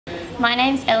My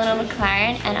name's Eleanor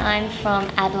and I'm from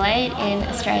Adelaide in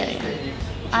Australia.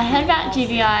 I heard about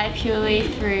GVI purely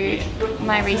through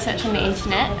my research on the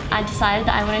internet. I decided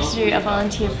that I wanted to do a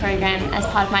volunteer program as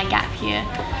part of my gap year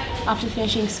after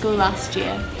finishing school last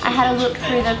year. I had a look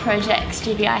through the projects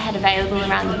GVI had available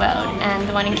around the world and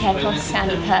the one in Quepos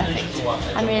sounded perfect.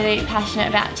 I'm really passionate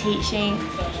about teaching,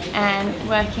 and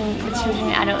working with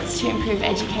children and adults to improve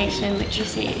education and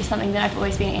literacy is something that I've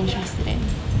always been interested in.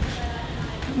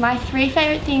 My three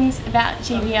favourite things about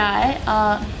GVI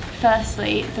are,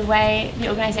 firstly, the way the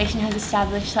organisation has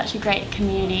established such a great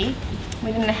community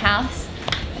within the house.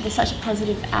 There's such a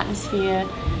positive atmosphere.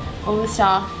 All the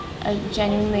staff are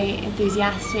genuinely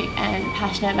enthusiastic and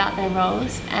passionate about their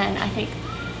roles, and I think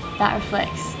that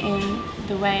reflects in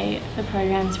the way the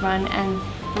programs run and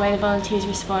the way the volunteers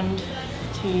respond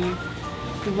to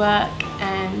the work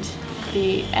and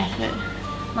the effort.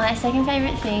 My second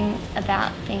favourite thing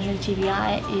about being here at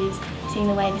GVI is seeing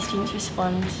the way the students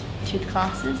respond to the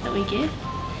classes that we give.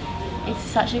 It's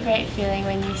such a great feeling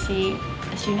when you see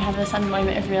a student have a sudden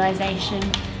moment of realisation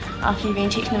after you've been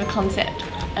teaching them a concept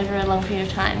over a long period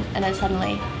of time, and then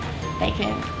suddenly they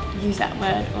can use that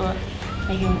word or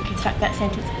they can construct that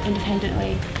sentence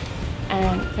independently,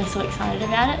 and they're so excited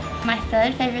about it. My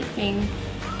third favourite thing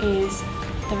is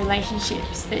the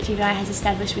relationships that GVI has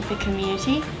established with the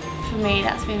community. For me,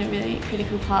 that's been a really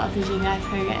critical part of the GVI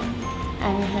program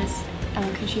and has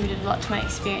contributed a lot to my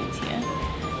experience here.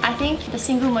 I think the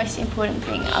single most important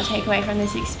thing I'll take away from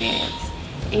this experience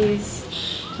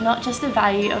is not just the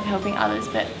value of helping others,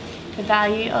 but the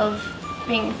value of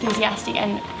being enthusiastic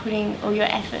and putting all your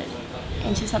effort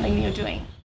into something that you're doing.